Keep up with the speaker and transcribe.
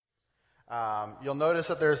You'll notice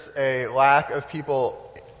that there's a lack of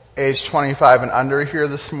people age 25 and under here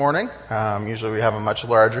this morning. Usually we have a much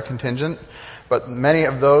larger contingent, but many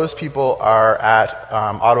of those people are at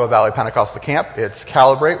Ottawa Valley Pentecostal Camp. It's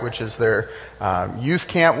Calibrate, which is their youth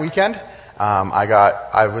camp weekend.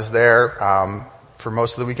 I was there for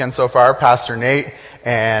most of the weekend so far. Pastor Nate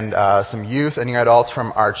and some youth and young adults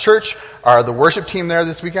from our church are the worship team there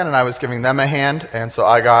this weekend, and I was giving them a hand, and so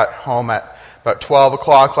I got home at about 12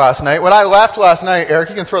 o'clock last night. When I left last night, Eric,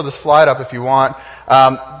 you can throw the slide up if you want.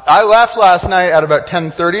 I left last night at about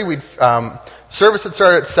 10:30. Service had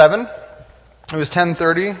started at 7. It was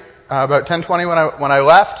 10:30, about 10:20 when I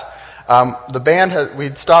left. The band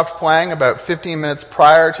we'd stopped playing about 15 minutes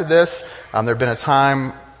prior to this. There'd been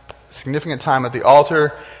significant time at the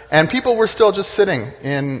altar, and people were still just sitting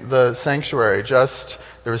in the sanctuary.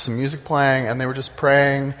 There was some music playing, and they were just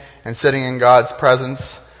praying and sitting in God's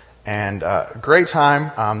presence. And a great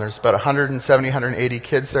time. There's about 170, 180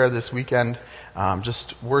 kids there this weekend,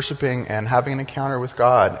 just worshiping and having an encounter with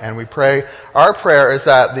God. And we pray, our prayer is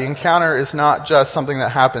that the encounter is not just something that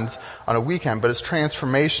happens on a weekend, but it's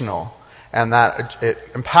transformational, and that it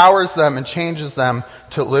empowers them and changes them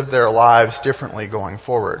to live their lives differently going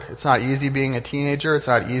forward. It's not easy being a teenager. It's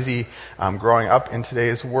not easy growing up in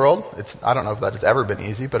today's world. I don't know if that has ever been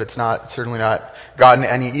easy, but it's certainly not gotten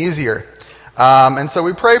any easier. And so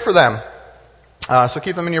we pray for them. So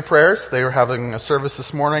keep them in your prayers. They were having a service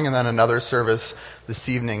this morning, and then another service this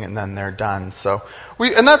evening, and then they're done. So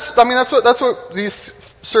that's what these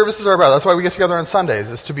services are about. That's why we get together on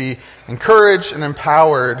Sundays, is to be encouraged and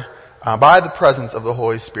empowered by the presence of the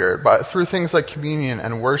Holy Spirit, through things like communion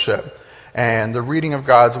and worship, and the reading of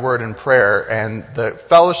God's Word and prayer, and the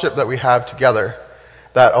fellowship that we have together,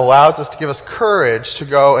 that allows us to give us courage to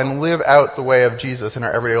go and live out the way of Jesus in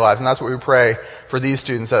our everyday lives. And that's what we pray for these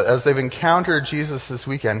students, that as they've encountered Jesus this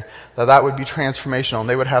weekend, that would be transformational, and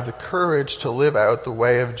they would have the courage to live out the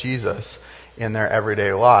way of Jesus in their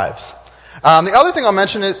everyday lives. The other thing I'll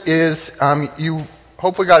mention is you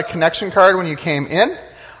hopefully got a connection card when you came in.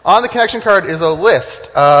 On the connection card is a list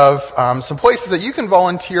of some places that you can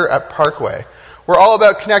volunteer at Parkway. We're all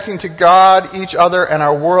about connecting to God, each other, and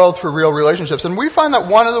our world through real relationships. And we find that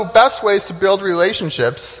one of the best ways to build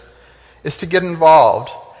relationships is to get involved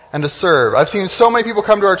and to serve. I've seen so many people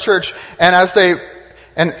come to our church, and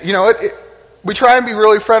we try and be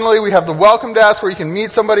really friendly. We have the welcome desk where you can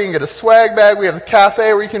meet somebody and get a swag bag. We have the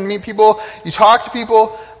cafe where you can meet people. You talk to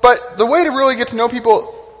people. But the way to really get to know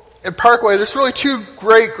people at Parkway, there's really two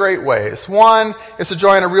great ways. One is to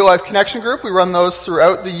join a real-life connection group. We run those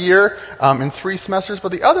throughout the year in 3 semesters.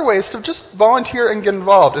 But the other way is to just volunteer and get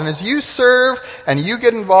involved. And as you serve and you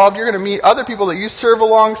get involved, you're going to meet other people that you serve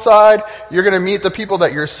alongside. You're going to meet the people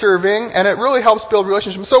that you're serving. And it really helps build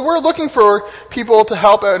relationships. So we're looking for people to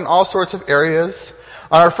help out in all sorts of areas.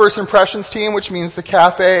 On our First Impressions team, which means the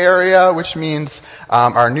cafe area, which means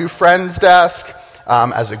our new friends desk,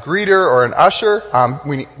 as a greeter or an usher,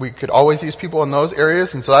 we could always use people in those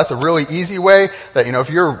areas, and so that's a really easy way that, if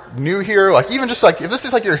you're new here, if this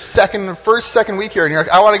is like your second week here, and you're like,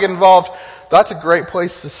 I want to get involved, that's a great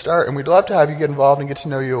place to start, and we'd love to have you get involved and get to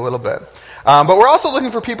know you a little bit. But we're also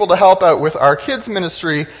looking for people to help out with our kids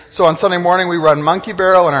ministry. So on Sunday morning we run Monkey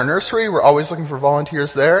Barrel in our nursery. We're always looking for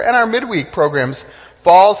volunteers there, and our midweek programs.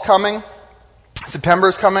 Fall's coming.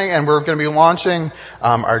 September's coming, and we're going to be launching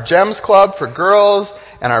our GEMS Club for girls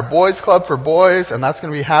and our Boys Club for boys, and that's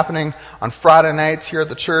going to be happening on Friday nights here at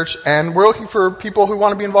the church. And we're looking for people who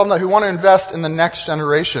want to be involved in that, who want to invest in the next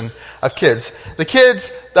generation of kids. The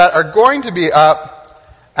kids that are going to be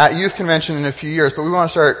up at Youth Convention in a few years, but we want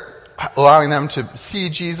to start allowing them to see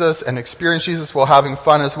Jesus and experience Jesus while having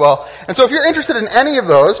fun as well. And so if you're interested in any of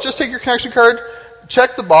those, just take your connection card,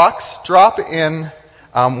 check the box, drop in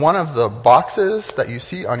one of the boxes that you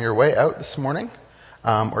see on your way out this morning,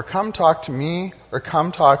 or come talk to me, or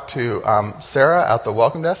come talk to Sarah at the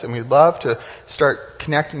welcome desk, and we'd love to start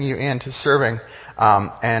connecting you into serving.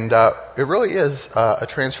 It really is a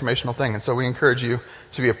transformational thing, and so we encourage you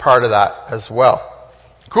to be a part of that as well.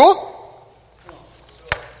 Cool?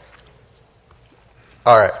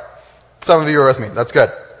 All right. Some of you are with me. That's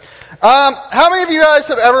good. How many of you guys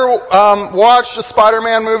have ever watched a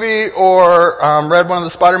Spider-Man movie or read one of the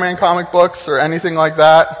Spider-Man comic books or anything like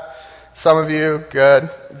that? Some of you, good.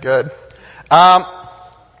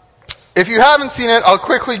 If you haven't seen it, I'll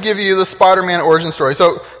quickly give you the Spider-Man origin story.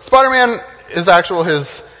 So Spider-Man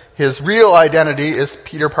is his real identity is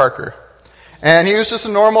Peter Parker. And he was just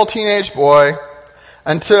a normal teenage boy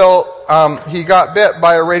until he got bit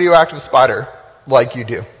by a radioactive spider, like you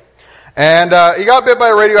do. And he got bit by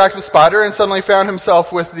a radioactive spider and suddenly found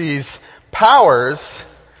himself with these powers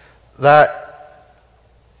that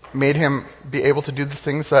made him be able to do the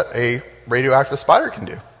things that a radioactive spider can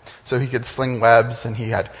do. So he could sling webs, and he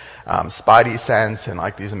had spidey sense and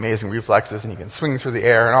like these amazing reflexes, and he can swing through the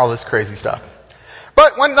air and all this crazy stuff.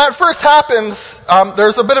 But when that first happens,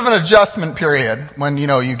 there's a bit of an adjustment period when,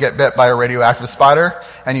 you get bit by a radioactive spider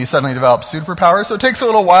and you suddenly develop superpowers. So it takes a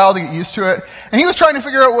little while to get used to it. And he was trying to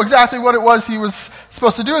figure out exactly what it was he was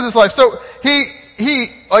supposed to do with his life. So he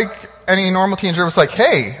like any normal teenager, was like,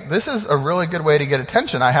 hey, this is a really good way to get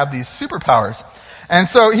attention. I have these superpowers. And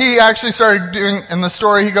so he actually started doing, in the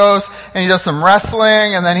story he goes and he does some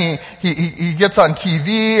wrestling, and then he gets on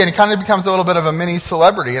TV, and he kind of becomes a little bit of a mini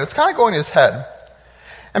celebrity, and it's kind of going to his head.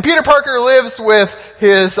 And Peter Parker lives with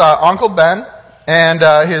his Uncle Ben and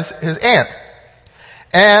his aunt.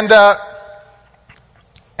 And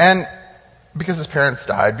because his parents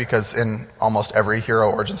died, because in almost every hero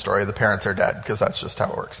origin story, the parents are dead, because that's just how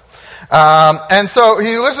it works. And so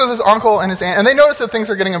he lives with his uncle and his aunt, and they notice that things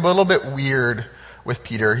are getting a little bit weird with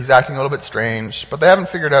Peter. He's acting a little bit strange, but they haven't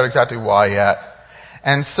figured out exactly why yet.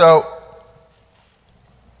 And so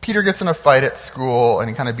Peter gets in a fight at school, and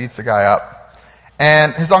he kind of beats the guy up.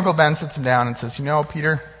 And his Uncle Ben sits him down and says,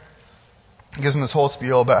 Peter, he gives him this whole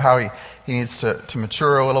spiel about how he needs to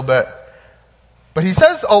mature a little bit. But he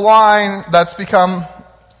says a line that's become,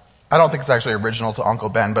 I don't think it's actually original to Uncle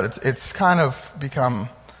Ben, but it's kind of become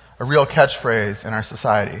a real catchphrase in our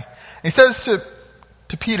society. He says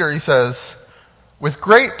to Peter, he says, with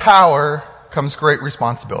great power comes great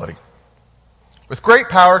responsibility. With great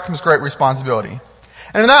power comes great responsibility.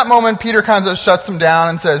 And in that moment, Peter kind of shuts him down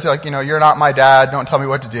and says, you're not my dad, don't tell me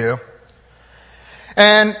what to do.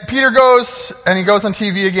 And Peter goes, and he goes on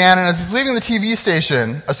TV again, and as he's leaving the TV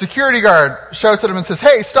station, a security guard shouts at him and says,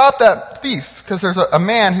 hey, stop that thief, because there's a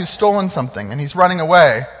man who's stolen something, and he's running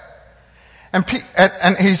away. And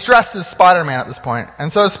he's dressed as Spider-Man at this point.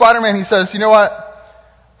 And so as Spider-Man, he says, you know what?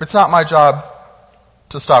 It's not my job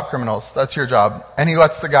to stop criminals. That's your job. And he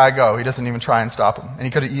lets the guy go. He doesn't even try and stop him. And he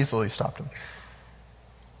could have easily stopped him.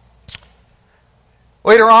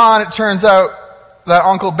 Later on, it turns out that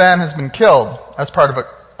Uncle Ben has been killed as part of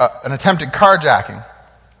an attempted carjacking.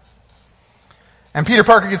 And Peter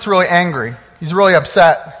Parker gets really angry. He's really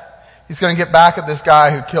upset. He's going to get back at this guy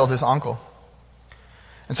who killed his uncle.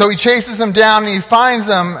 And so he chases him down, and he finds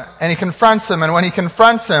him, and he confronts him. And when he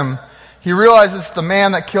confronts him, he realizes the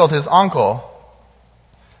man that killed his uncle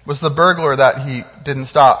was the burglar that he didn't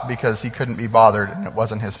stop because he couldn't be bothered, and it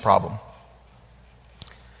wasn't his problem.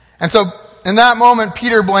 And so in that moment,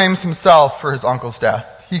 Peter blames himself for his uncle's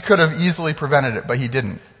death. He could have easily prevented it, but he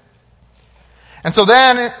didn't. And so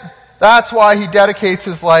then, that's why he dedicates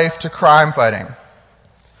his life to crime fighting.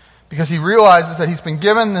 Because he realizes that he's been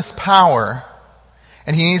given this power,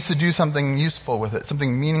 and he needs to do something useful with it,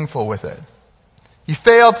 something meaningful with it. He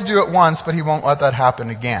failed to do it once, but he won't let that happen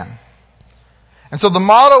again. And so the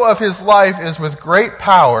motto of his life is, with great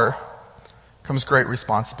power comes great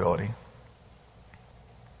responsibility.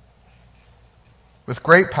 With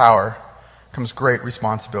great power comes great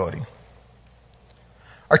responsibility.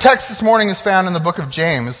 Our text this morning is found in the book of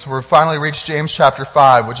James. We've finally reached James chapter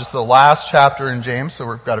 5, which is the last chapter in James, so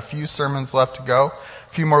we've got a few sermons left to go, a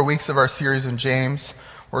few more weeks of our series in James.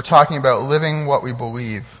 We're talking about living what we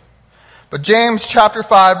believe. But James chapter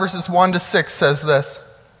 5, verses 1 to 6 says this.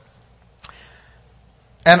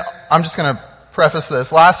 And I'm just going to preface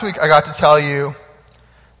this. Last week I got to tell you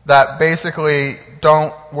that basically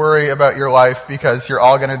don't worry about your life because you're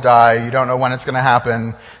all going to die. You don't know when it's going to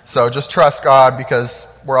happen. So just trust God because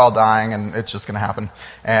we're all dying and it's just going to happen.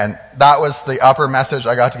 And that was the upper message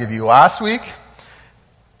I got to give you last week.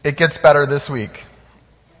 It gets better this week.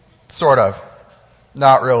 Sort of.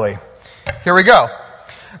 Not really. Here we go.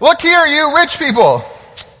 Look here, you rich people.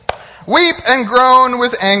 Weep and groan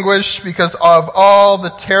with anguish because of all the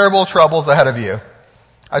terrible troubles ahead of you.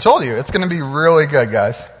 I told you, it's going to be really good,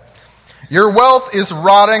 guys. Your wealth is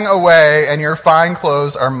rotting away, and your fine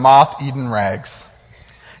clothes are moth-eaten rags.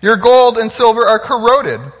 Your gold and silver are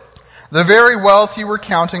corroded. The very wealth you were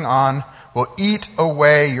counting on will eat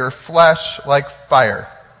away your flesh like fire.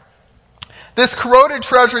 This corroded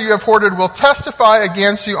treasure you have hoarded will testify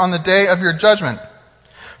against you on the day of your judgment.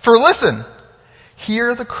 For listen,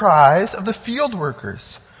 hear the cries of the field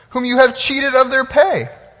workers, whom you have cheated of their pay.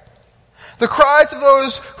 The cries of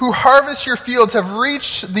those who harvest your fields have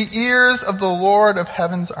reached the ears of the Lord of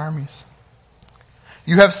heaven's armies.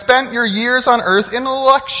 You have spent your years on earth in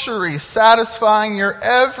luxury, satisfying your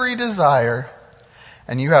every desire,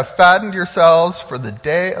 and you have fattened yourselves for the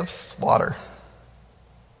day of slaughter.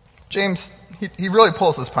 James, he really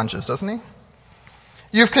pulls his punches, doesn't he?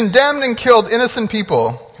 You've condemned and killed innocent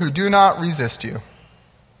people who do not resist you.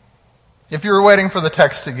 If you were waiting for the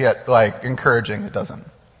text to get, encouraging, it doesn't.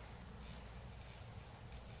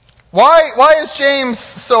 Why is James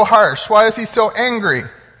so harsh? Why is he so angry?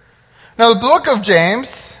 Now, the book of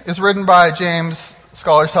James is written by James,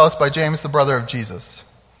 scholars tell us, by James, the brother of Jesus.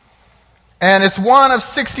 And it's one of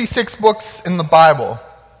 66 books in the Bible,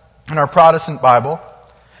 in our Protestant Bible.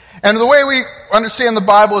 And the way we understand the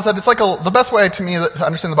Bible is that it's the best way to me to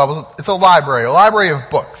understand the Bible is it's a library of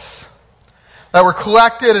books that were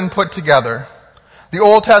collected and put together. The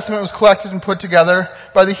Old Testament was collected and put together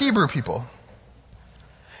by the Hebrew people.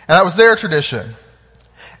 And that was their tradition.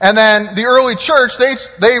 And then the early church,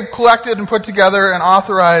 they collected and put together and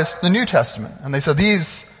authorized the New Testament. And they said,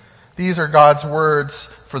 these are God's words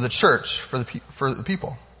for the church, for the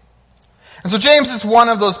people. And so James is one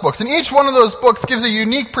of those books. And each one of those books gives a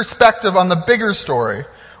unique perspective on the bigger story,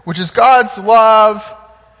 which is God's love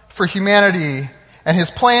for humanity and his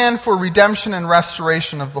plan for redemption and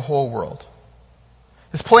restoration of the whole world.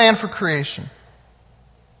 His plan for creation.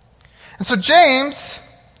 And so James,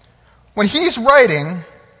 when he's writing,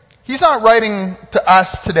 he's not writing to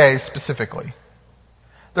us today specifically.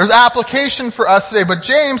 There's application for us today, but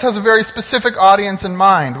James has a very specific audience in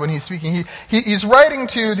mind when he's speaking. He's writing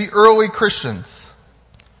to the early Christians.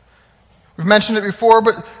 We've mentioned it before,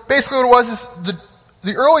 but basically what it was is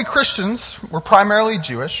the early Christians were primarily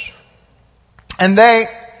Jewish, and they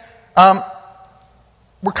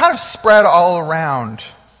were kind of spread all around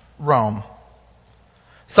Rome.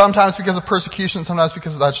 Sometimes because of persecution, sometimes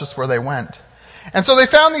because that's just where they went. And so they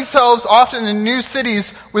found themselves often in new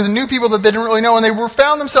cities with new people that they didn't really know, and they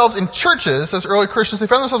found themselves in churches, as early Christians, they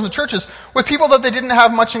found themselves in churches with people that they didn't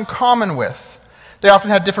have much in common with. They often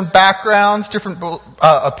had different backgrounds, different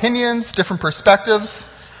opinions, different perspectives.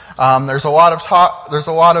 There's a lot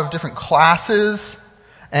of different classes,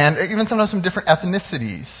 and even sometimes some different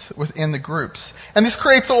ethnicities within the groups. And this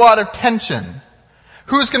creates a lot of tension.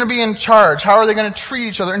 Who's going to be in charge? How are they going to treat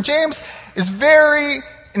each other? And James is very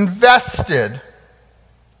invested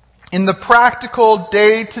in the practical,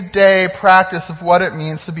 day-to-day practice of what it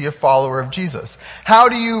means to be a follower of Jesus. How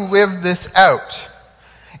do you live this out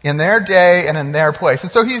in their day and in their place?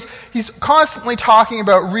 And so he's constantly talking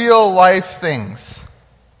about real-life things.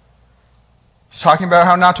 He's talking about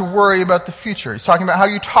how not to worry about the future. He's talking about how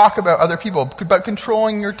you talk about other people, about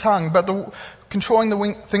controlling your tongue, about controlling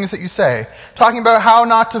the things that you say. Talking about how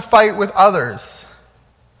not to fight with others.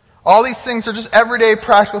 All these things are just everyday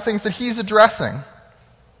practical things that he's addressing.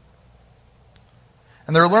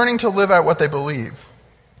 And they're learning to live out what they believe.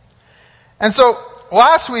 And so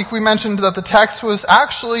last week we mentioned that the text was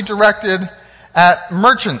actually directed at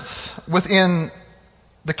merchants within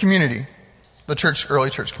the community, the early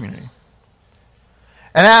church community.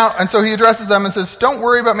 And so he addresses them and says, don't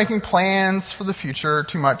worry about making plans for the future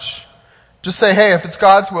too much. Just say, hey, if it's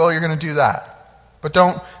God's will, you're going to do that. But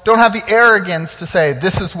don't have the arrogance to say,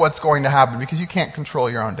 this is what's going to happen, because you can't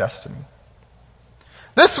control your own destiny.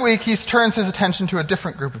 This week, he turns his attention to a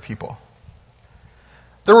different group of people.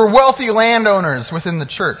 There were wealthy landowners within the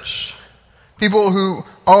church. People who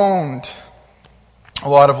owned a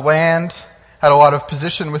lot of land, had a lot of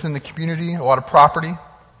position within the community, a lot of property.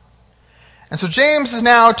 And so James is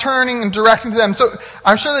now turning and directing to them. So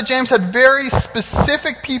I'm sure that James had very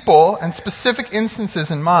specific people and specific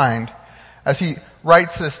instances in mind as he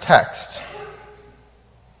writes this text.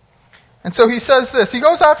 And so he says this. He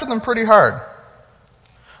goes after them pretty hard.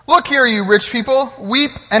 Look here, you rich people,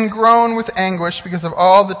 weep and groan with anguish because of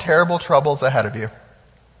all the terrible troubles ahead of you.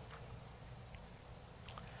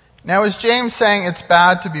 Now, is James saying it's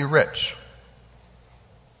bad to be rich?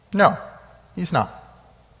 No, he's not.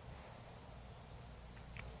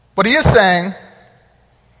 What he is saying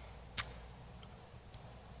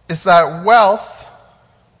is that wealth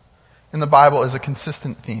in the Bible is a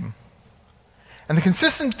consistent theme. And the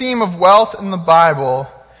consistent theme of wealth in the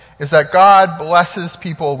Bible is that God blesses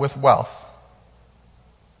people with wealth.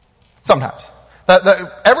 Sometimes.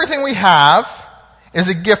 That everything we have is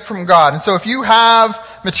a gift from God. And so if you have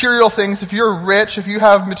material things, if you're rich, if you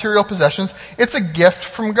have material possessions, it's a gift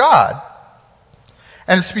from God.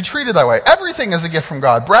 And it's to be treated that way. Everything is a gift from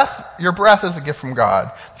God. Your breath is a gift from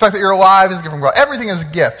God. The fact that you're alive is a gift from God. Everything is a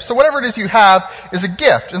gift. So whatever it is you have is a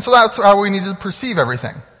gift. And so that's how we need to perceive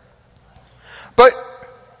everything. But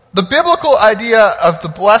the biblical idea of the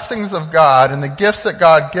blessings of God and the gifts that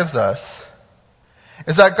God gives us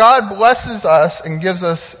is that God blesses us and gives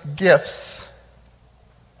us gifts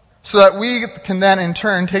so that we can then in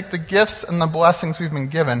turn take the gifts and the blessings we've been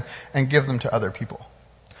given and give them to other people.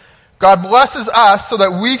 God blesses us so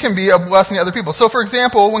that we can be a blessing to other people. So for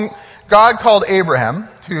example, when God called Abraham,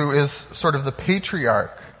 who is sort of the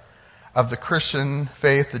patriarch of the Christian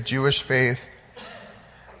faith, the Jewish faith.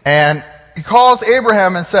 And he calls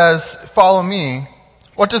Abraham and says, follow me.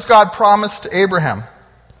 What does God promise to Abraham?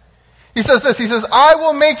 He says this, he says, I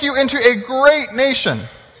will make you into a great nation,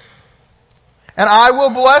 and I will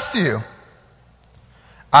bless you.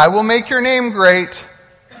 I will make your name great,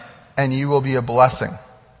 and you will be a blessing.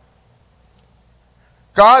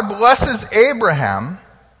 God blesses Abraham,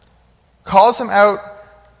 calls him out,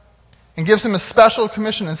 and gives him a special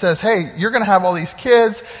commission and says, hey, you're going to have all these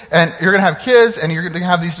kids, and you're going to have kids, and you're going to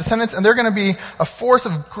have these descendants, and they're going to be a force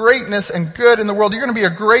of greatness and good in the world. You're going to be a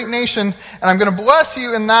great nation, and I'm going to bless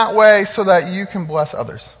you in that way so that you can bless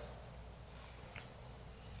others.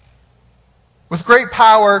 With great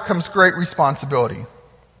power comes great responsibility.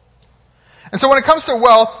 And so when it comes to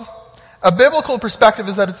wealth, a biblical perspective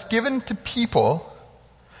is that it's given to people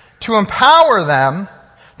to empower them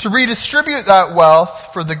to redistribute that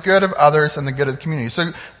wealth for the good of others and the good of the community.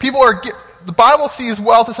 So the Bible sees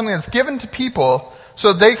wealth as something that's given to people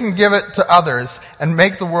so they can give it to others and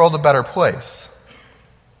make the world a better place.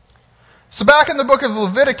 So back in the book of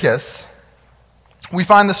Leviticus, we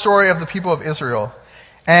find the story of the people of Israel.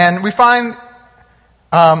 And we find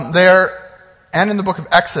there, and in the book of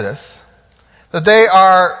Exodus, that they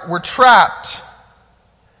were trapped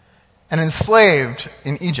and enslaved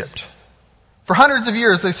in Egypt. For hundreds of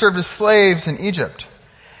years, they served as slaves in Egypt.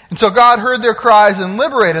 And so God heard their cries and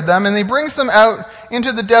liberated them, and he brings them out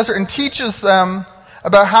into the desert and teaches them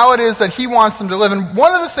about how it is that he wants them to live. And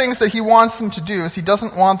one of the things that he wants them to do is he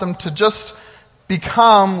doesn't want them to just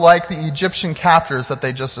become like the Egyptian captors that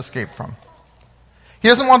they just escaped from. He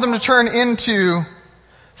doesn't want them to turn into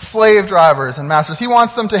slave drivers and masters. He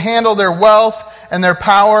wants them to handle their wealth and their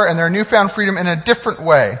power and their newfound freedom in a different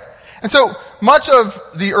way. And so much of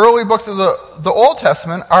the early books of the Old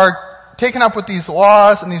Testament are taken up with these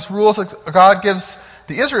laws and these rules that God gives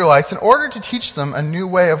the Israelites in order to teach them a new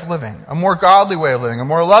way of living, a more godly way of living, a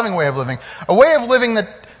more loving way of living, a way of living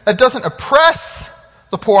that doesn't oppress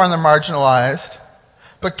the poor and the marginalized,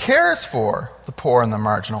 but cares for the poor and the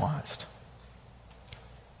marginalized.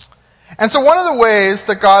 And so one of the ways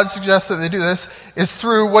that God suggests that they do this is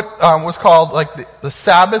through what was called like the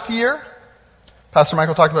Sabbath year. Pastor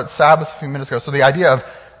Michael talked about Sabbath a few minutes ago. So the idea of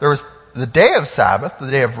there was the day of Sabbath,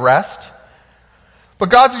 the day of rest. But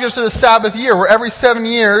God suggested a Sabbath year where every 7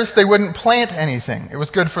 years they wouldn't plant anything. It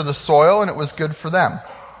was good for the soil and it was good for them.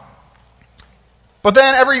 But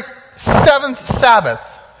then every 7th Sabbath,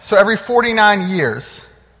 so every 49 years,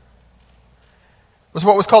 was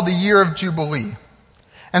what was called the year of Jubilee.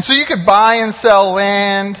 And so you could buy and sell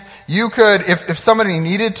land. You could, if somebody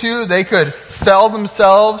needed to, they could sell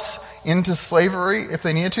themselves into slavery if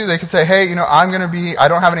they needed to. They could say, hey, I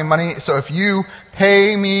don't have any money, so if you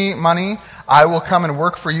pay me money, I will come and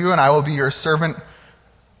work for you and I will be your servant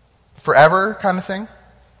forever, kind of thing.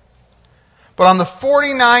 But on the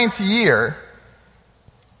 49th year,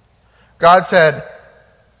 God said,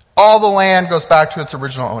 all the land goes back to its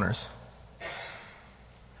original owners.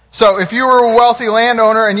 So if you were a wealthy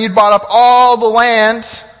landowner and you'd bought up all the land,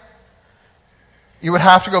 you would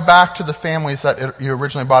have to go back to the families that you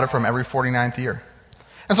originally bought it from every 49th year.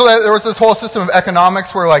 And so there was this whole system of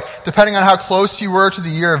economics where, depending on how close you were to the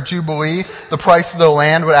year of Jubilee, the price of the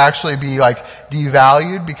land would actually be,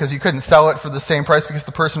 devalued because you couldn't sell it for the same price because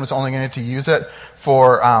the person was only going to use it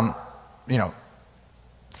for,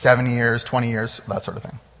 7 years, 20 years, that sort of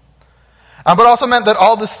thing. But it also meant that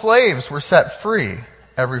all the slaves were set free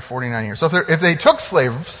every 49 years. So if they took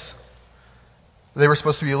slaves, they were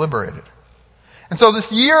supposed to be liberated. And so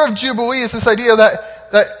this year of Jubilee is this idea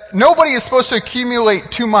that nobody is supposed to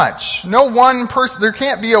accumulate too much. No one person, there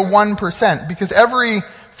can't be a 1%, because every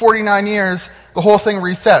 49 years, the whole thing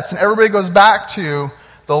resets, and everybody goes back to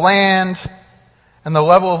the land and the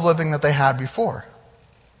level of living that they had before.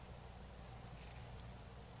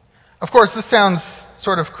 Of course, this sounds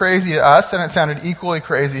sort of crazy to us, and it sounded equally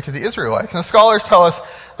crazy to the Israelites. And the scholars tell us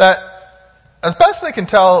that, as best they can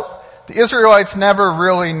tell, the Israelites never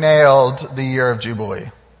really nailed the year of Jubilee.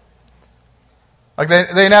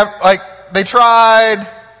 They tried,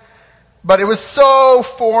 but it was so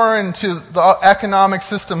foreign to the economic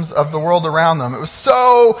systems of the world around them. It was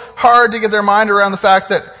so hard to get their mind around the fact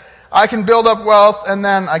that I can build up wealth and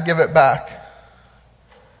then I give it back.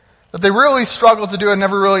 That they really struggled to do it and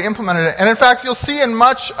never really implemented it. And in fact, you'll see in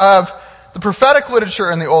much of the prophetic literature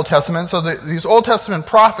in the Old Testament, so these Old Testament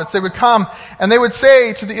prophets, they would come and they would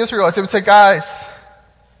say to the Israelites, they would say, guys,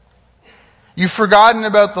 You've forgotten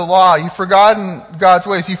about the law. You've forgotten God's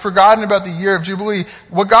ways. You've forgotten about the year of Jubilee.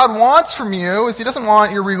 What God wants from you is he doesn't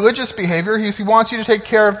want your religious behavior. He wants you to take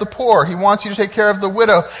care of the poor. He wants you to take care of the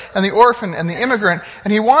widow and the orphan and the immigrant.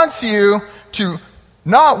 And he wants you to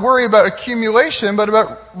not worry about accumulation, but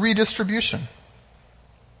about redistribution.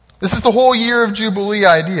 This is the whole year of Jubilee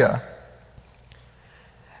idea.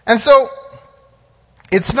 And so,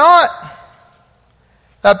 it's not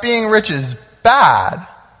that being rich is bad.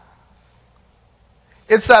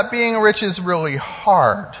 It's that being rich is really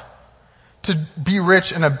hard, to be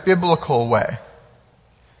rich in a biblical way.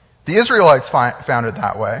 The Israelites found it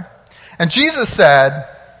that way. And Jesus said,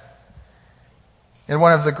 in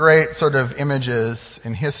one of the great sort of images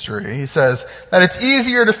in history, he says that it's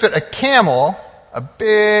easier to fit a camel, a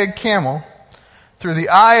big camel, through the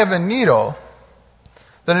eye of a needle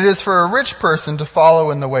than it is for a rich person to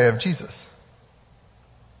follow in the way of Jesus.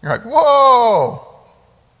 You're like, whoa!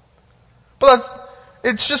 But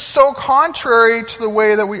it's just so contrary to the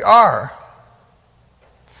way that we are.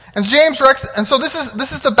 And so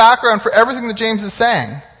this is the background for everything that James is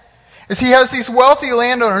saying. Is he has these wealthy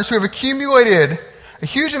landowners who have accumulated a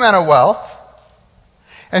huge amount of wealth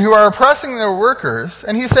and who are oppressing their workers,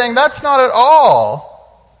 and he's saying that's not at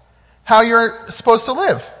all how you're supposed to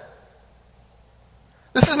live.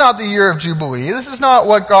 This is not the year of Jubilee. This is not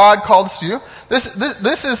what God called us to do.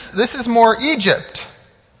 This is more Egypt.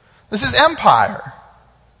 This is empire.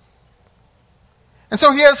 And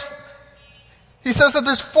so he says that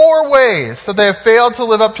there's 4 ways that they have failed to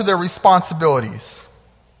live up to their responsibilities.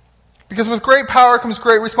 Because with great power comes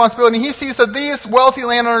great responsibility. And he sees that these wealthy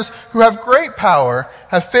landowners who have great power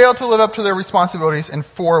have failed to live up to their responsibilities in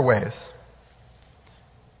 4 ways.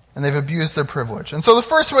 And they've abused their privilege. And so the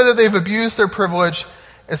first way that they've abused their privilege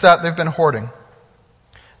is that they've been hoarding.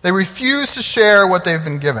 They refuse to share what they've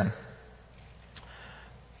been given.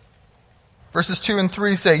 Verses 2 and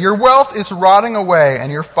 3 say, "Your wealth is rotting away,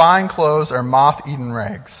 and your fine clothes are moth-eaten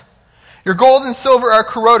rags. Your gold and silver are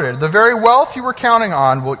corroded. The very wealth you were counting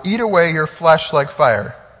on will eat away your flesh like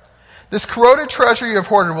fire. This corroded treasure you have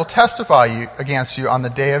hoarded will testify against you on the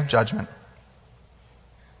day of judgment."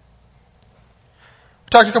 We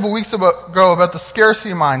talked a couple weeks ago about the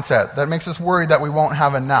scarcity mindset that makes us worried that we won't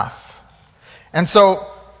have enough. And so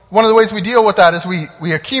one of the ways we deal with that is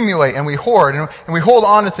we accumulate and we hoard and we hold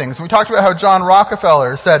on to things. And we talked about how John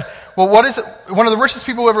Rockefeller said, well, what is it? One of the richest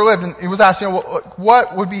people who ever lived, and he was asked,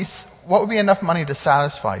 what would be enough money to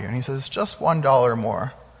satisfy you? And he says, just $1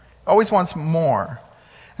 more. Always wants more.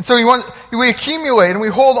 And so we accumulate and we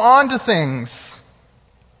hold on to things.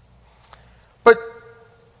 But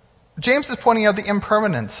James is pointing out the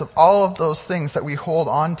impermanence of all of those things that we hold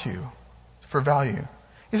on to for value.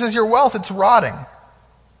 He says, your wealth, it's rotting.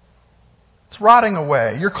 It's rotting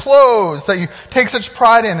away. Your clothes that you take such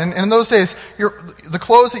pride in, and in those days, the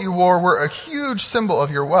clothes that you wore were a huge symbol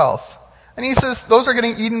of your wealth. And he says those are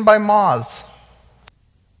getting eaten by moths.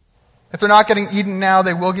 If they're not getting eaten now,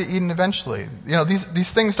 they will get eaten eventually. These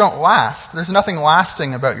things don't last. There's nothing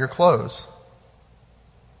lasting about your clothes.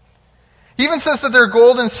 He even says that their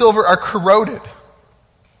gold and silver are corroded,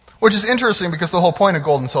 which is interesting because the whole point of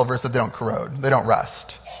gold and silver is that they don't corrode. They don't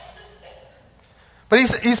rust. But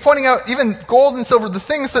he's pointing out even gold and silver, the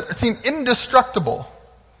things that seem indestructible,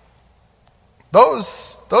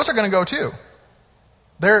 those are going to go too.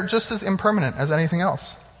 They're just as impermanent as anything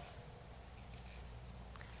else.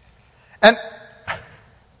 And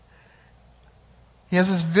he has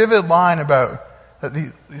this vivid line about that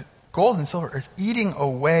the gold and silver is eating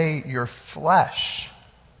away your flesh.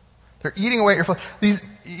 They're eating away your flesh. He's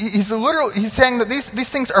saying that these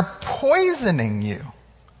things are poisoning you.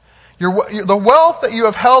 The wealth that you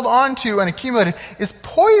have held on to and accumulated is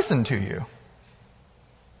poison to you.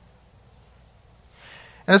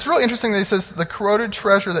 And it's really interesting that he says the corroded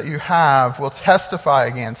treasure that you have will testify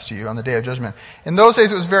against you on the day of judgment. In those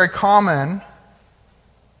days, it was very common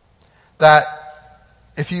that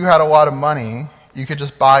if you had a lot of money, you could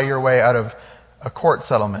just buy your way out of a court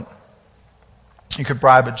settlement. You could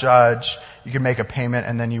bribe a judge, you could make a payment,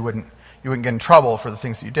 and then you wouldn't get in trouble for the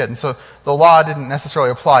things that you did. And so the law didn't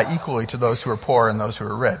necessarily apply equally to those who were poor and those who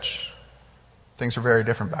were rich. Things were very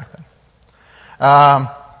different back then.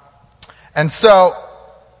 And so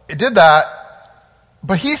it did that,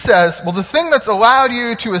 but he says, well, the thing that's allowed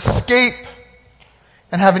you to escape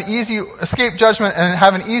judgment and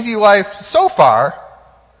have an easy life so far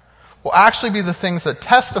will actually be the things that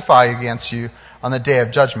testify against you on the day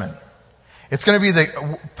of judgment. It's going to be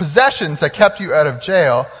the possessions that kept you out of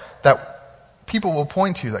jail that people will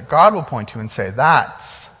point to, that God will point to and say,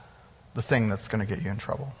 that's the thing that's going to get you in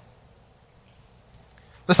trouble.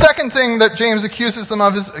 The second thing that James accuses them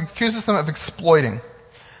of exploiting.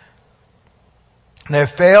 They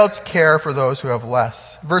have failed to care for those who have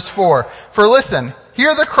less. Verse 4, "For listen,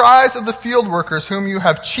 hear the cries of the field workers whom you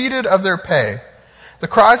have cheated of their pay, the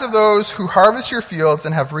cries of those who harvest your fields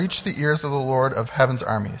and have reached the ears of the Lord of heaven's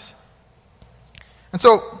armies." And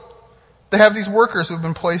so they have these workers who have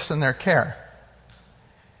been placed in their care.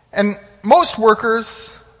 And most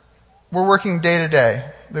workers were working day to day.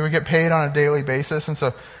 They would get paid on a daily basis, and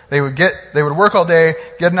so they would work all day,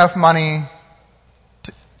 get enough money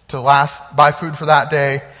to buy food for that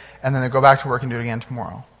day, and then they'd go back to work and do it again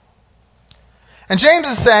tomorrow. And James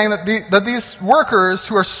is saying that these workers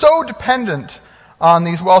who are so dependent on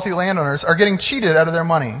these wealthy landowners are getting cheated out of their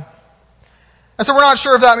money. And so we're not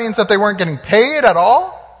sure if that means that they weren't getting paid at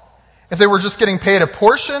all, if they were just getting paid a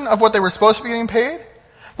portion of what they were supposed to be getting paid.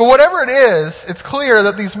 But whatever it is, it's clear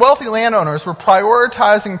that these wealthy landowners were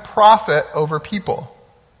prioritizing profit over people.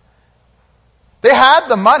 They had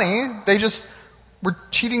the money, they just were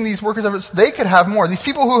cheating these workers of it so they could have more. These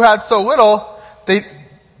people who had so little, they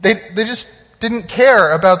just didn't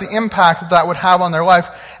care about the impact that would have on their life.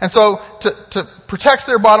 And so to protect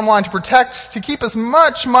their bottom line, to keep as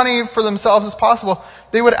much money for themselves as possible,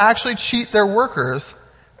 they would actually cheat their workers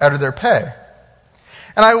out of their pay.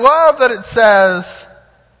 And I love that it says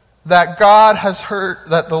that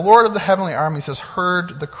that the Lord of the heavenly armies has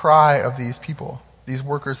heard the cry of these people, these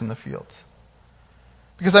workers in the fields.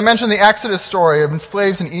 Because I mentioned the Exodus story of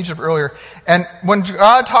slaves in Egypt earlier, and when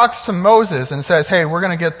God talks to Moses and says, "Hey, we're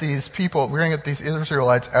going to get these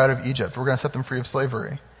Israelites out of Egypt, we're going to set them free of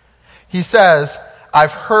slavery," he says,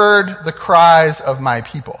 "I've heard the cries of my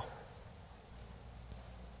people."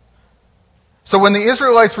 So when the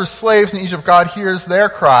Israelites were slaves in Egypt, God hears their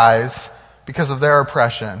cries because of their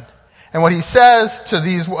oppression. And what he says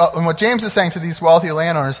and what James is saying to these wealthy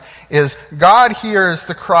landowners is, God hears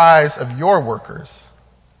the cries of your workers.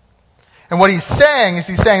 And what he's saying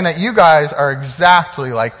that you guys are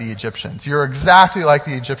exactly like the Egyptians. You're exactly like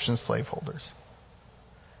the Egyptian slaveholders.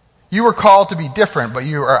 You were called to be different, but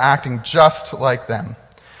you are acting just like them.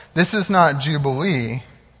 This is not Jubilee.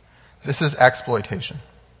 This is exploitation.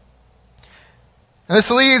 And this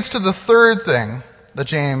leads to the third thing that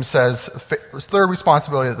James says, third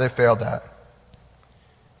responsibility that they failed at.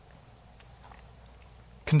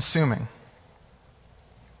 Consuming.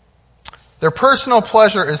 Their personal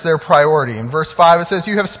pleasure is their priority. In verse 5 it says,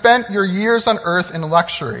 "You have spent your years on earth in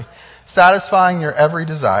luxury, satisfying your every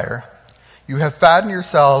desire. You have fattened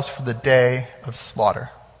yourselves for the day of slaughter."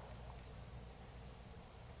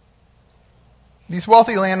 These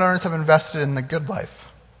wealthy landowners have invested in the good life.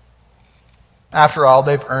 After all,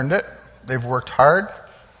 they've earned it. They've worked hard.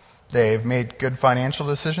 They've made good financial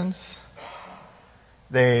decisions.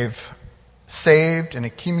 They've saved and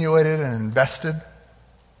accumulated and invested.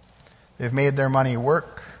 They've made their money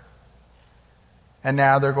work. And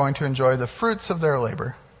now they're going to enjoy the fruits of their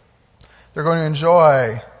labor. They're going to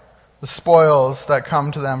enjoy the spoils that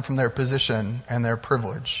come to them from their position and their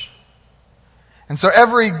privilege. And so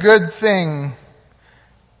every good thing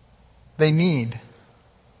they need.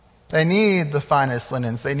 They need the finest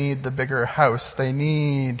linens. They need the bigger house. They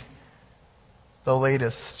need the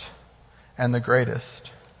latest and the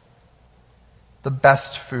greatest. The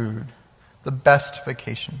best food. The best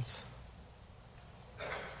vacations.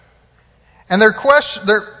 And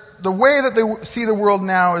the way that they see the world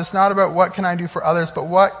now is not about what can I do for others, but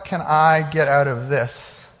what can I get out of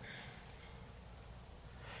this?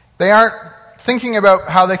 They aren't thinking about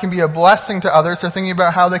how they can be a blessing to others. They're thinking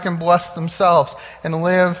about how they can bless themselves and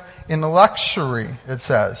live in luxury, it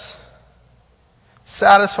says.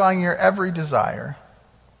 Satisfying your every desire.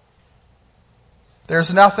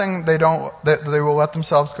 There's nothing that they will let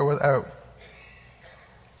themselves go without.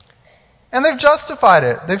 And they've justified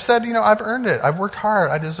it. They've said, I've earned it. I've worked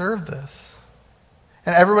hard. I deserve this.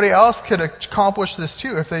 And everybody else could accomplish this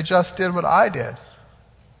too if they just did what I did.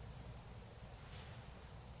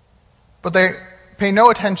 But they pay no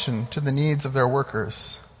attention to the needs of their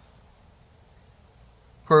workers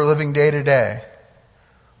who are living day to day.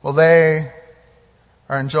 Well, they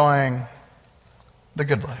are enjoying the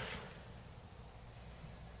good life.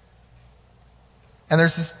 And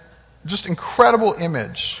there's this just incredible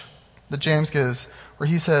image that James gives where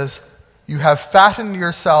he says, "You have fattened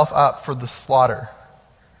yourself up for the slaughter."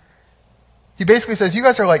 He basically says, you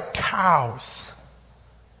guys are like cows.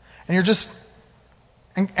 And you're just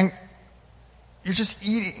you're just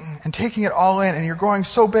eating and taking it all in, and you're growing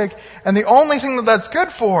so big, and the only thing that that's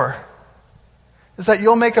good for is that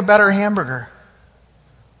you'll make a better hamburger.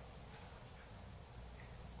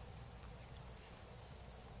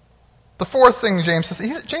 The fourth thing James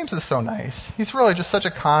says, James is so nice. He's really just such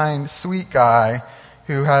a kind, sweet guy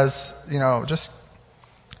who has, just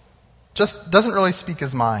doesn't really speak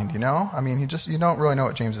his mind, I mean, you don't really know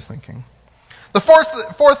what James is thinking. The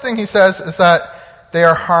fourth thing he says is that they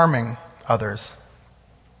are harming others.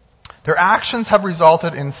 Their actions have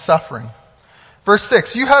resulted in suffering. Verse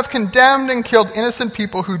 6, you have condemned and killed innocent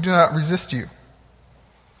people who do not resist you.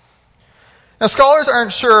 Now, scholars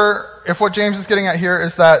aren't sure if what James is getting at here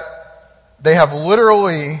is that they have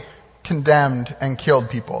literally condemned and killed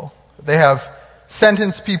people. They have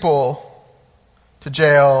sentenced people to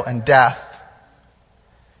jail and death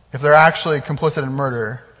if they're actually complicit in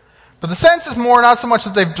murder. But the sense is more not so much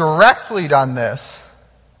that they've directly done this,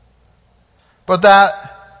 but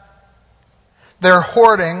that their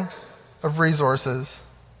hoarding of resources,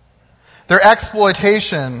 their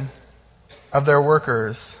exploitation of their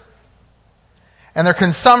workers, and their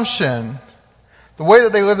consumption, the way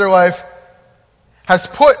that they live their life, has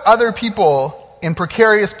put other people in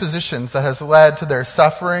precarious positions that has led to their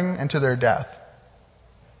suffering and to their death.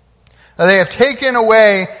 Now, they have taken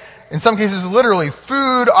away, in some cases literally,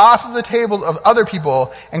 food off of the tables of other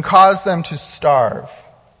people and caused them to starve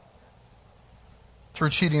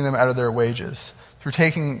through cheating them out of their wages, through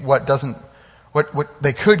taking what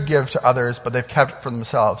they could give to others, but they've kept it for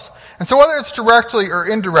themselves. And so whether it's directly or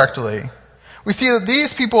indirectly, we see that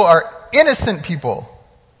these people are innocent people.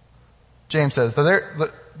 James says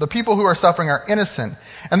that the people who are suffering are innocent.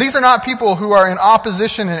 And these are not people who are in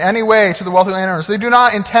opposition in any way to the wealthy landowners. They do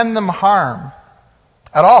not intend them harm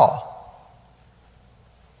at all.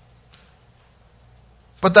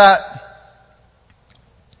 But that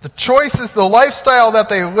the choices, the lifestyle that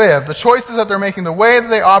they live, the choices that they're making, the way that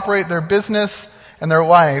they operate their business and their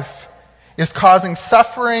life is causing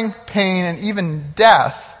suffering, pain, and even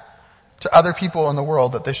death to other people in the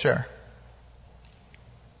world that they share.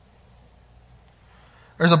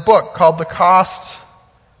 There's a book called The Cost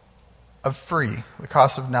of Free, The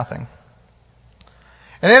Cost of Nothing.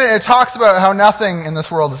 And in it talks about how nothing in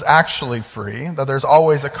this world is actually free, that there's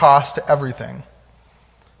always a cost to everything.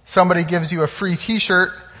 Somebody gives you a free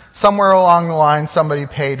t-shirt, somewhere along the line somebody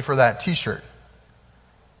paid for that t-shirt.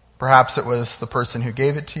 Perhaps it was the person who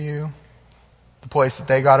gave it to you, the place that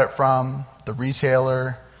they got it from, the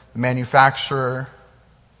retailer, the manufacturer.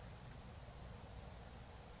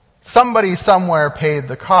 Somebody somewhere paid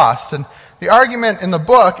the cost. And the argument in the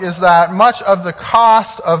book is that much of the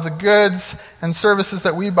cost of the goods and services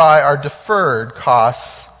that we buy are deferred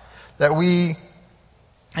costs that we,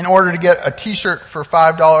 in order to get a t-shirt for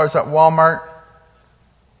 $5 at Walmart,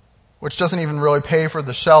 which doesn't even really pay for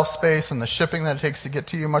the shelf space and the shipping that it takes to get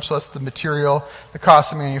to you, much less the material, the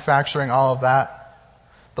cost of manufacturing, all of that,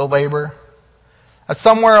 the labor. That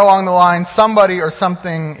somewhere along the line, somebody or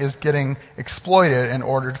something is getting exploited in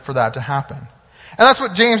order for that to happen. And that's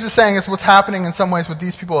what James is saying is what's happening in some ways with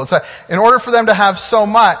these people. It's that in order for them to have so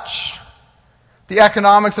much, the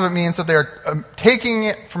economics of it means that they're taking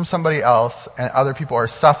it from somebody else and other people are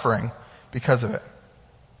suffering because of it.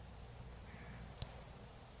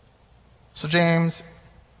 So James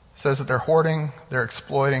says that they're hoarding, they're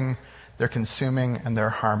exploiting, they're consuming, and they're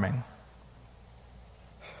harming.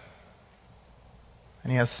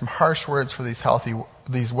 And he has some harsh words for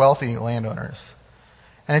these wealthy landowners.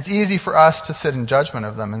 And it's easy for us to sit in judgment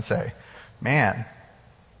of them and say, man,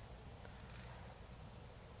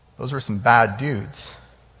 those were some bad dudes.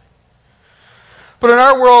 But in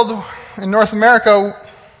our world, in North America,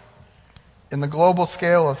 in the global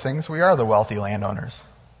scale of things, we are the wealthy landowners.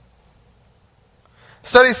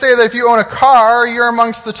 Studies say that if you own a car, you're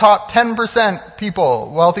amongst the top 10%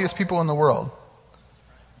 people, wealthiest people in the world.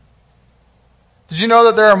 Did you know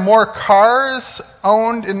that there are more cars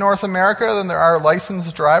owned in North America than there are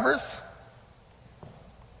licensed drivers?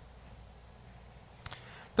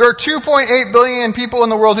 There are 2.8 billion people in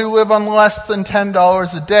the world who live on less than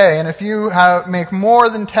 $10 a day. And if you make more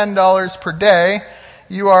than $10 per day,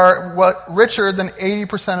 you are richer than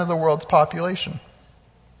 80% of the world's population.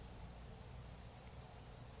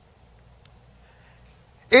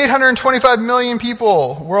 825 million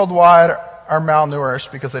people worldwide are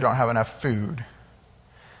malnourished because they don't have enough food.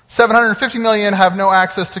 750 million have no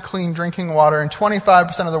access to clean drinking water, and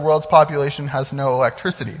 25% of the world's population has no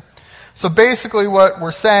electricity. So basically what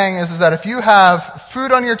we're saying is that if you have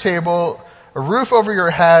food on your table, a roof over your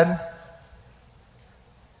head,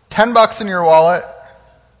 $10 in your wallet,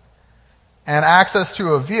 and access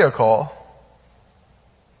to a vehicle,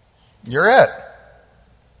 you're it.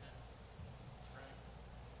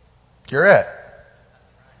 You're it.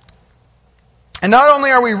 And not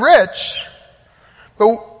only are we rich,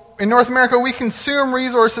 but in North America we consume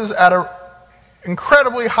resources at a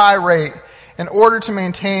incredibly high rate in order to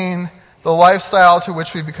maintain the lifestyle to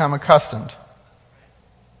which we've become accustomed.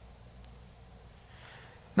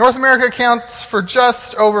 North America accounts for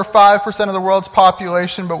just over 5% of the world's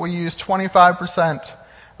population, but we use 25%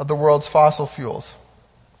 of the world's fossil fuels.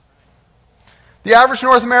 The average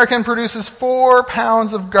North American produces 4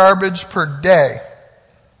 pounds of garbage per day.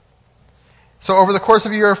 So over the course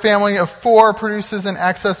of a year, a family of 4 produces in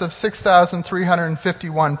excess of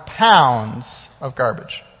 6,351 pounds of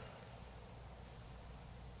garbage.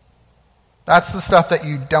 That's the stuff that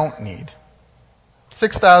you don't need.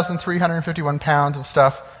 6,351 pounds of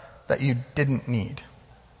stuff that you didn't need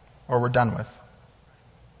or were done with.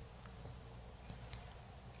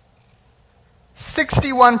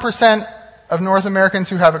 61% of North Americans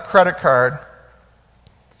who have a credit card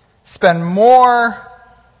spend more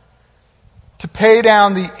to pay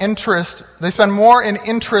down the interest. They spend more in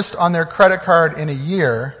interest on their credit card in a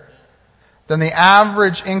year than the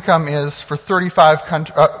average income is for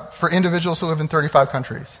for individuals who live in 35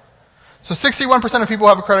 countries. So 61% of people who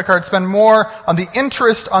have a credit card spend more on the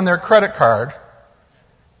interest on their credit card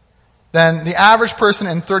than the average person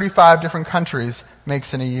in 35 different countries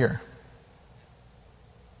makes in a year.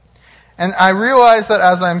 And I realize that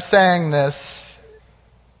as I'm saying this,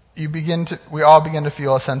 we all begin to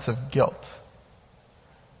feel a sense of guilt.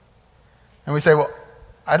 And we say, well,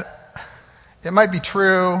 it might be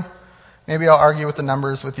true. Maybe I'll argue with the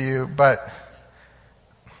numbers with you, but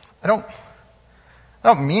I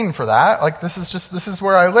don't mean for that. Like, this is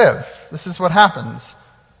where I live. This is what happens.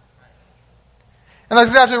 And that's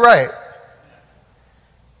exactly right.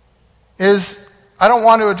 I don't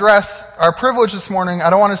want to address our privilege this morning.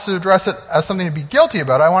 I don't want us to address it as something to be guilty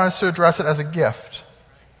about. I want us to address it as a gift.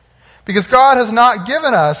 Because God has not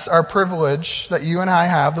given us our privilege that you and I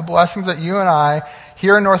have, the blessings that you and I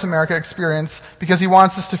here in North America experience, because he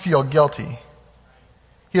wants us to feel guilty.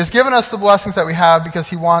 He has given us the blessings that we have because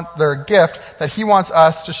they're a gift that he wants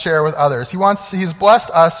us to share with others. He's blessed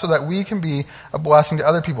us so that we can be a blessing to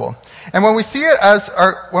other people. And when we see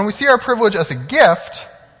our privilege as a gift,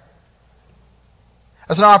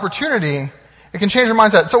 as an opportunity, it can change our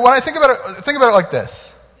mindset. So when I think about it like this.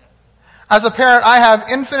 As a parent, I have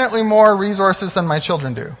infinitely more resources than my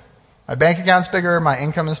children do. My bank account's bigger, my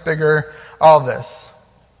income is bigger, all of this.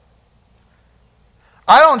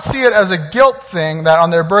 I don't see it as a guilt thing that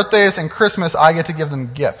on their birthdays and Christmas I get to give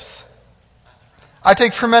them gifts. I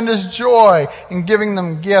take tremendous joy in giving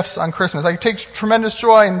them gifts on Christmas. I take tremendous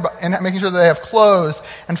joy in making sure that they have clothes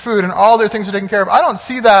and food and all their things are taken care of. I don't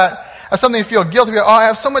see that as something to feel guilty about. Oh, I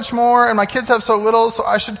have so much more and my kids have so little, so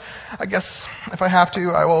I guess if I have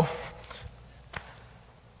to, I will.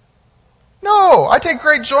 No, I take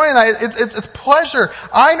great joy in that. It's pleasure.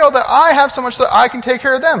 I know that I have so much that I can take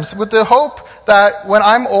care of them with the hope that when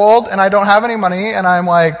I'm old and I don't have any money and I'm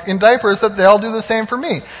like in diapers, that they'll do the same for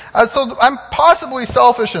me. So I'm possibly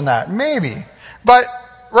selfish in that, maybe. But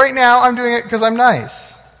right now I'm doing it because I'm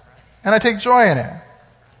nice and I take joy in it.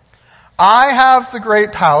 I have the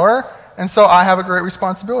great power, and so I have a great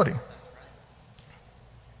responsibility.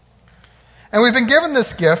 And we've been given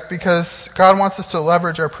this gift because God wants us to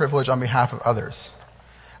leverage our privilege on behalf of others.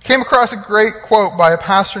 I came across a great quote by a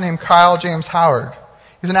pastor named Kyle James Howard.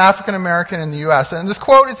 He's an African American in the U.S. And this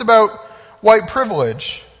quote is about white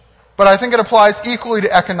privilege, but I think it applies equally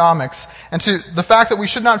to economics and to the fact that we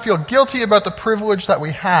should not feel guilty about the privilege that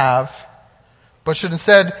we have, but should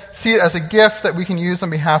instead see it as a gift that we can use on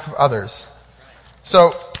behalf of others.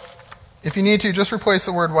 So, if you need to, just replace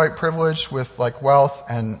the word white privilege with like wealth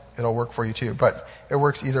and it'll work for you too. But it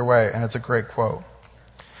works either way, and it's a great quote.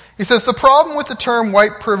 He says, the problem with the term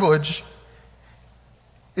white privilege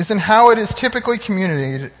is in how it is typically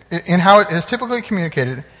communicated, is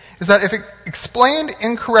that if it explained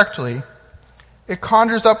incorrectly, it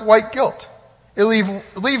conjures up white guilt. It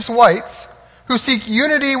leaves whites who seek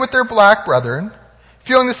unity with their black brethren,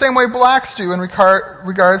 feeling the same way blacks do in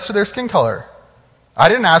regards to their skin color. I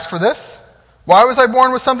didn't ask for this. Why was I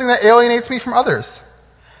born with something that alienates me from others?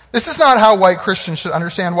 This is not how white Christians should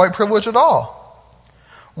understand white privilege at all.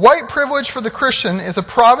 White privilege for the Christian is a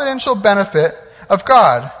providential benefit of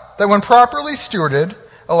God that, when properly stewarded,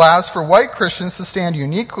 allows for white Christians to stand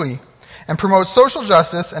uniquely and promote social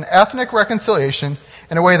justice and ethnic reconciliation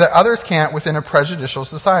in a way that others can't within a prejudicial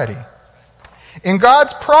society. In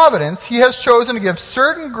God's providence, he has chosen to give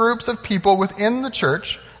certain groups of people within the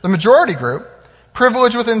church, the majority group,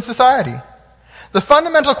 privilege within society. The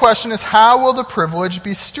fundamental question is, how will the privilege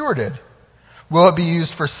be stewarded? Will it be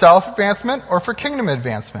used for self-advancement or for kingdom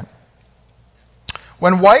advancement?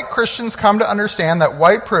 When white Christians come to understand that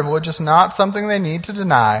white privilege is not something they need to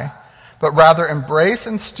deny, but rather embrace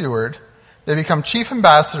and steward, They become chief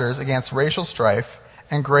ambassadors against racial strife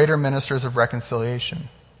and greater ministers of reconciliation.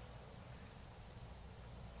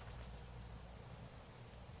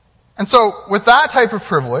 And so, with that type of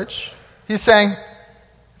privilege, he's saying,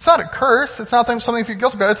 it's not a curse, it's not something to feel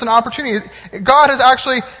guilty about, it's an opportunity. God has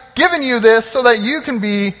actually given you this so that you can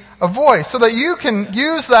be a voice, so that you can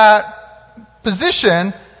use that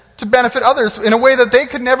position to benefit others in a way that they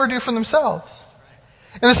could never do for themselves.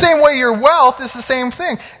 In the same way, your wealth is the same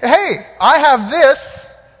thing. Hey, I have this,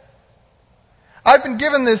 I've been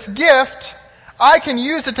given this gift, I can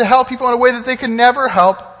use it to help people in a way that they could never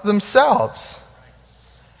help themselves.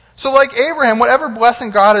 So like Abraham, whatever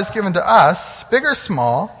blessing God has given to us, big or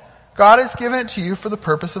small, God has given it to you for the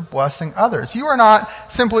purpose of blessing others. You are not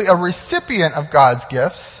simply a recipient of God's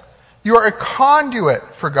gifts. You are a conduit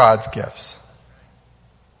for God's gifts.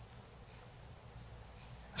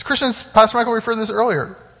 As Christians, Pastor Michael referred to this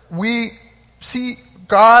earlier, we see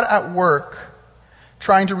God at work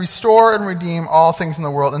trying to restore and redeem all things in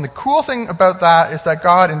the world. And the cool thing about that is that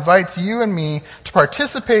God invites you and me to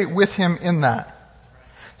participate with him in that.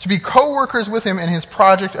 To be co-workers with him in his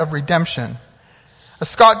project of redemption. As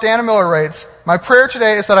Scott Dannemiller writes, my prayer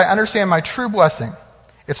today is that I understand my true blessing.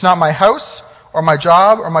 It's not my house or my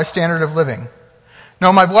job or my standard of living.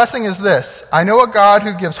 No, my blessing is this. I know a God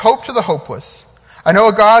who gives hope to the hopeless. I know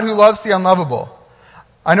a God who loves the unlovable.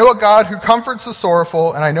 I know a God who comforts the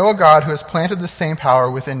sorrowful, and I know a God who has planted the same power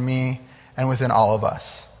within me and within all of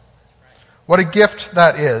us. What a gift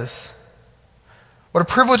that is. What a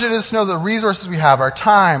privilege it is to know the resources we have, our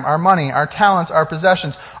time, our money, our talents, our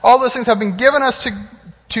possessions. All those things have been given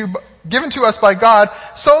to us by God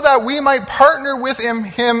so that we might partner with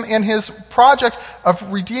him in his project of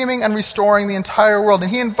redeeming and restoring the entire world. And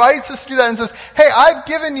he invites us to do that and says, hey, I've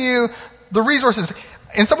given you the resources.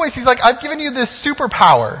 In some ways, he's like, I've given you this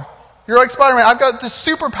superpower. You're like Spider-Man. I've got this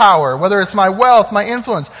superpower, whether it's my wealth, my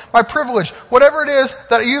influence, my privilege, whatever it is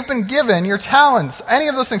that you've been given, your talents, any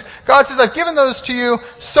of those things. God says, I've given those to you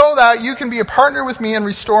so that you can be a partner with me in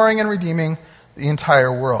restoring and redeeming the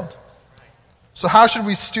entire world. So how should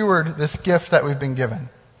we steward this gift that we've been given?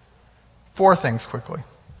 4 things quickly.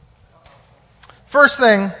 First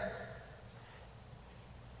thing,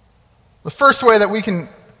 the first way that we can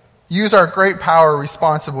use our great power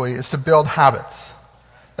responsibly is to build habits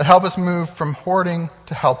that help us move from hoarding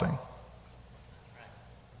to helping.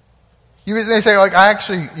 You may say, like,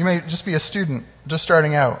 you may just be a student just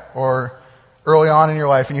starting out or early on in your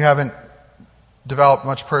life and you haven't developed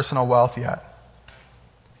much personal wealth yet.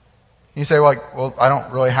 You say, well, I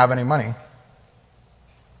don't really have any money.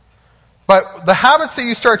 But the habits that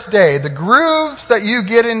you start today, the grooves that you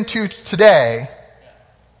get into today,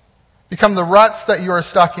 become the ruts that you are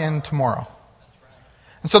stuck in tomorrow.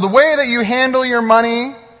 And so the way that you handle your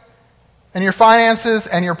money and your finances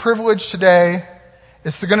and your privilege today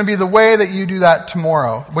is going to be the way that you do that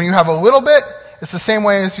tomorrow. When you have a little bit, it's the same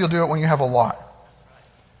way as you'll do it when you have a lot.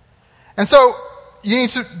 And so you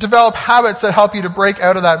need to develop habits that help you to break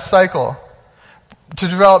out of that cycle, to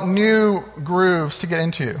develop new grooves to get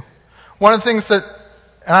into. One of the things that,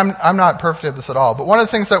 and I'm not perfect at this at all, but one of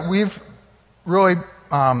the things that we've really,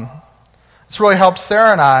 it's really helped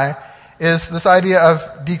Sarah and I is this idea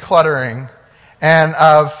of decluttering and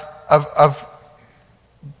of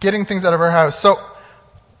getting things out of our house. So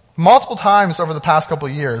multiple times over the past couple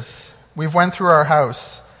of years, we've went through our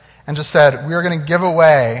house and just said, we are going to give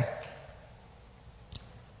away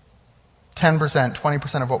 10%,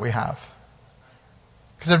 20% of what we have.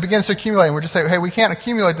 Because it begins to accumulate, and we're just saying, hey, we can't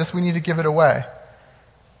accumulate this, we need to give it away.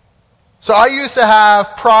 So I used to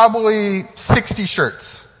have probably 60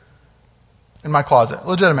 shirts in my closet,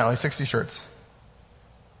 legitimately 60 shirts.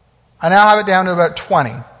 I now have it down to about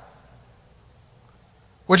 20,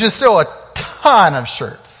 which is still a ton of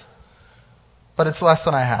shirts, but it's less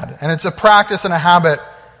than I had. And it's a practice and a habit.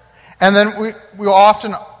 And then we will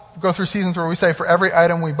often go through seasons where we say for every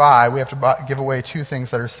item we buy, we have to give away 2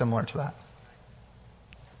 things that are similar to that.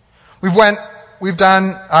 We've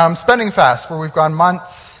done spending fasts where we've gone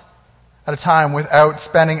months at a time without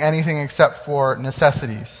spending anything except for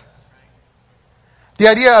necessities. The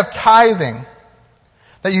idea of tithing,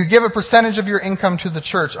 that you give a percentage of your income to the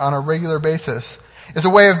church on a regular basis, is a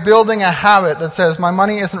way of building a habit that says, my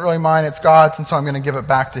money isn't really mine, it's God's, and so I'm going to give it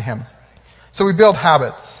back to him. So we build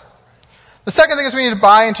habits. The second thing is we need to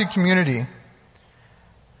buy into community.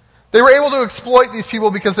 They were able to exploit these people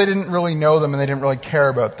because they didn't really know them and they didn't really care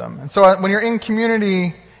about them. And so when you're in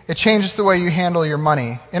community, it changes the way you handle your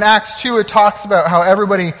money. In Acts 2, it talks about how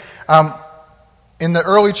everybody in the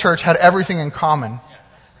early church had everything in common.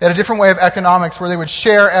 They had a different way of economics where they would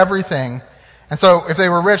share everything. And so if they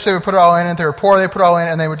were rich, they would put it all in. If they were poor, they would put it all in,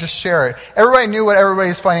 and they would just share it. Everybody knew what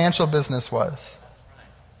everybody's financial business was.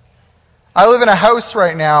 I live in a house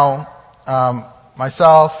right now,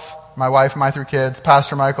 myself, my wife, my 3 kids,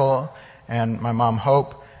 Pastor Michael, and my mom,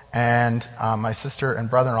 Hope, and my sister and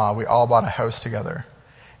brother-in-law. We all bought a house together.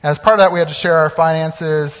 And as part of that, we had to share our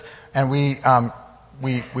finances, and we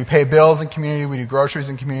pay bills in community, we do groceries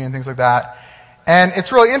in community and things like that. And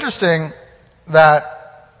it's really interesting that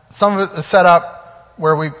some of it is set up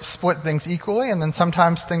where we split things equally, and then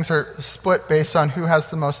sometimes things are split based on who has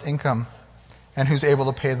the most income and who's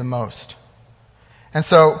able to pay the most. And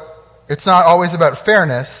so it's not always about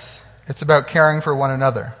fairness, it's about caring for one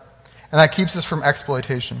another. And that keeps us from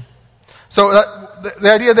exploitation. So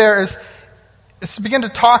the idea there is to begin to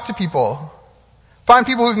talk to people. Find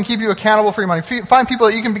people who can keep you accountable for your money. Find people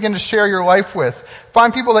that you can begin to share your life with.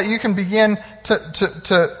 Find people that you can begin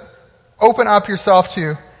to open up yourself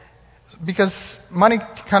to, because money can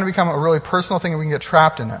kind of become a really personal thing and we can get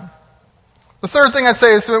trapped in it. The third thing I'd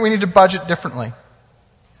say is that we need to budget differently.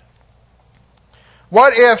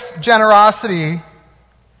 What if generosity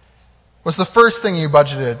was the first thing you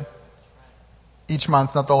budgeted each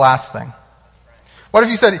month, not the last thing? What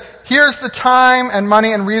if you said, here's the time and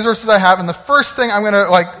money and resources I have, and the first thing I'm going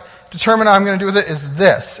to determine I'm going to do with it is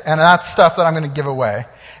this, and that's stuff that I'm going to give away.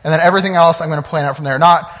 And then everything else I'm going to plan out from there.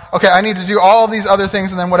 Not, okay, I need to do all these other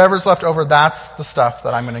things, and then whatever's left over, that's the stuff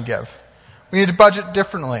that I'm going to give. We need to budget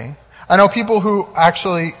differently. I know people who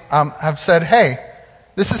actually have said, hey,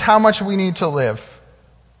 this is how much we need to live.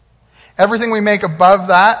 Everything we make above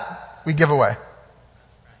that, we give away.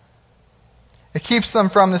 It keeps them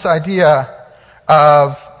from this idea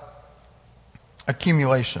of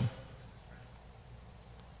accumulation.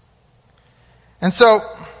 And so,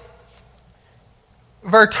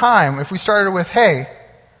 of our time, if we started with, hey,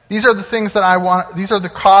 these are the things that I want, these are the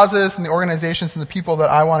causes and the organizations and the people that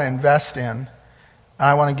I want to invest in, and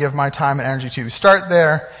I want to give my time and energy to. Start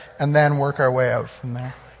there, and then work our way out from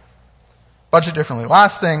there. Budget differently.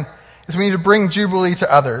 Last thing is we need to bring Jubilee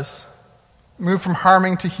to others. Move from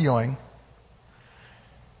harming to healing.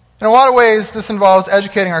 In a lot of ways, this involves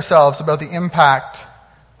educating ourselves about the impact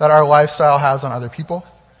that our lifestyle has on other people.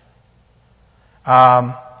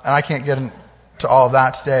 And I can't get into all of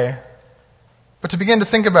that today. But to begin to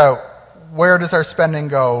think about, where does our spending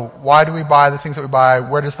go? Why do we buy the things that we buy?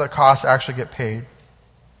 Where does the cost actually get paid?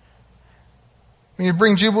 We need to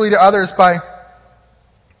bring Jubilee to others by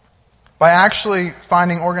actually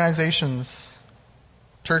finding organizations,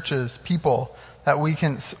 churches, people that we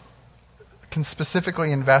can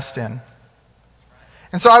specifically invest in.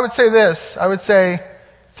 And so I would say this. I would say,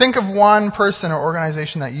 think of one person or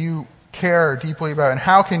organization that you care deeply about, and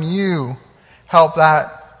how can you help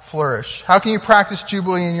that flourish? How can you practice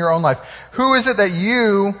Jubilee in your own life? Who is it that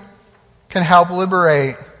you can help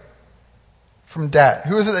liberate from debt?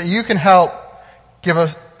 Who is it that you can help give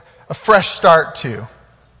a fresh start to?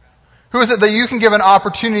 Who is it that you can give an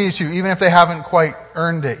opportunity to, even if they haven't quite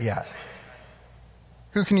earned it yet?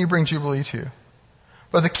 Who can you bring Jubilee to?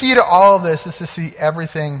 But the key to all of this is to see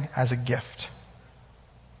everything as a gift.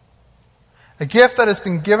 A gift that has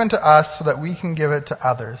been given to us so that we can give it to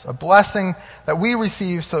others. A blessing that we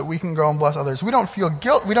receive so that we can go and bless others. We don't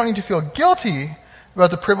need to feel guilty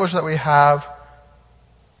about the privilege that we have.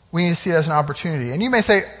 We need to see it as an opportunity. And you may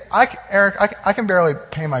say, Eric, I can barely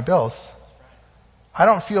pay my bills. I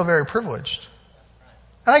don't feel very privileged.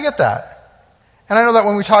 And I get that. And I know that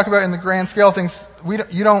when we talk about in the grand scale of things,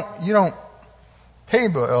 you don't pay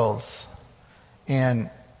bills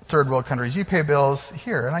in third world countries. You pay bills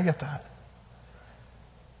here, and I get that.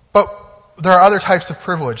 But there are other types of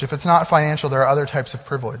privilege. If it's not financial, there are other types of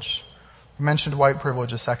privilege. I mentioned white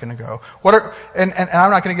privilege a second ago. And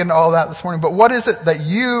I'm not going to get into all of that this morning, but what are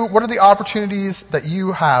the opportunities that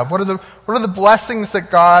you have? What are the blessings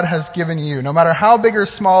that God has given you? No matter how big or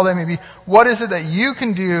small they may be, what is it that you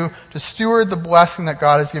can do to steward the blessing that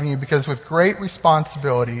God has given you? Because with great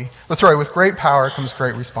power comes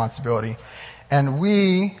great responsibility. And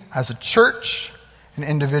we, as a church and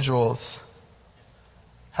individuals,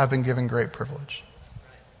 have been given great privilege.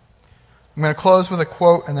 I'm going to close with a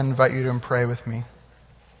quote and then invite you to pray with me.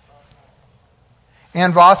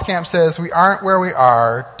 Ann Voskamp says, "We aren't where we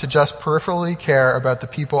are to just peripherally care about the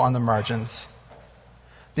people on the margins.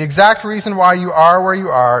 The exact reason why you are where you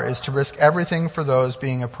are is to risk everything for those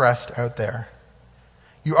being oppressed out there.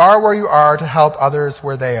 You are where you are to help others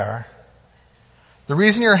where they are. The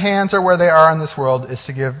reason your hands are where they are in this world is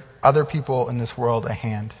to give other people in this world a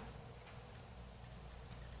hand.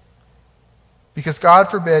 Because God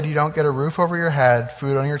forbid you don't get a roof over your head,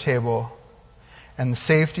 food on your table, and the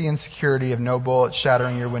safety and security of no bullets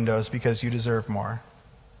shattering your windows because you deserve more.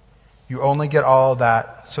 You only get all of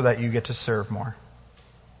that so that you get to serve more.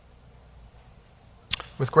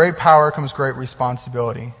 With great power comes great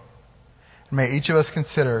responsibility. And may each of us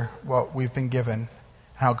consider what we've been given and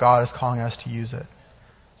how God is calling us to use it.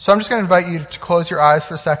 So I'm just going to invite you to close your eyes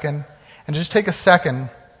for a second and just take a second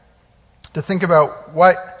to think about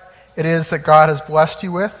what it is that God has blessed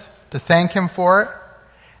you with, to thank Him for it,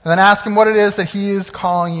 and then ask Him what it is that He is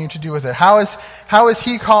calling you to do with it. How is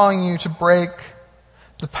He calling you to break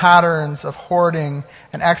the patterns of hoarding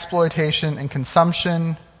and exploitation and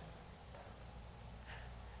consumption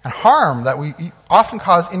and harm that we often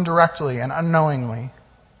cause indirectly and unknowingly?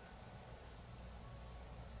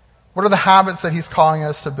 What are the habits that He's calling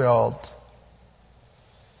us to build?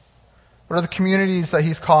 What are the communities that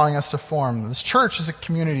He's calling us to form? This church is a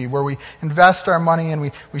community where we invest our money and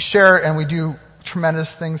we share it and we do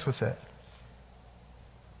tremendous things with it.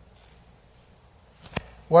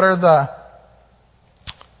 What are the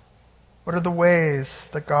ways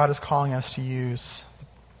that God is calling us to use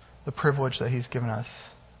the privilege that He's given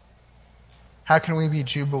us? How can we be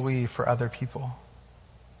Jubilee for other people?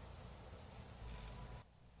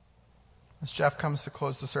 As Jeff comes to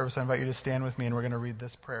close the service, I invite you to stand with me and we're going to read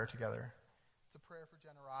this prayer together. It's a prayer for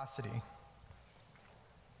generosity.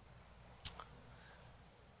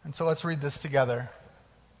 And so let's read this together.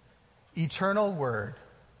 Eternal Word,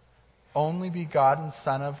 only begotten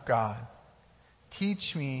Son of God,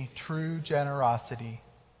 teach me true generosity.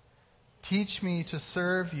 Teach me to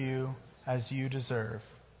serve you as you deserve,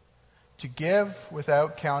 to give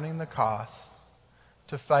without counting the cost,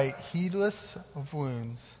 to fight heedless of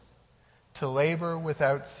wounds, to labor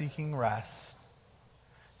without seeking rest,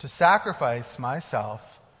 to sacrifice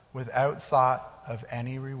myself without thought of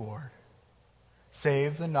any reward,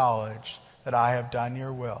 save the knowledge that I have done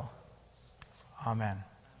your will. Amen.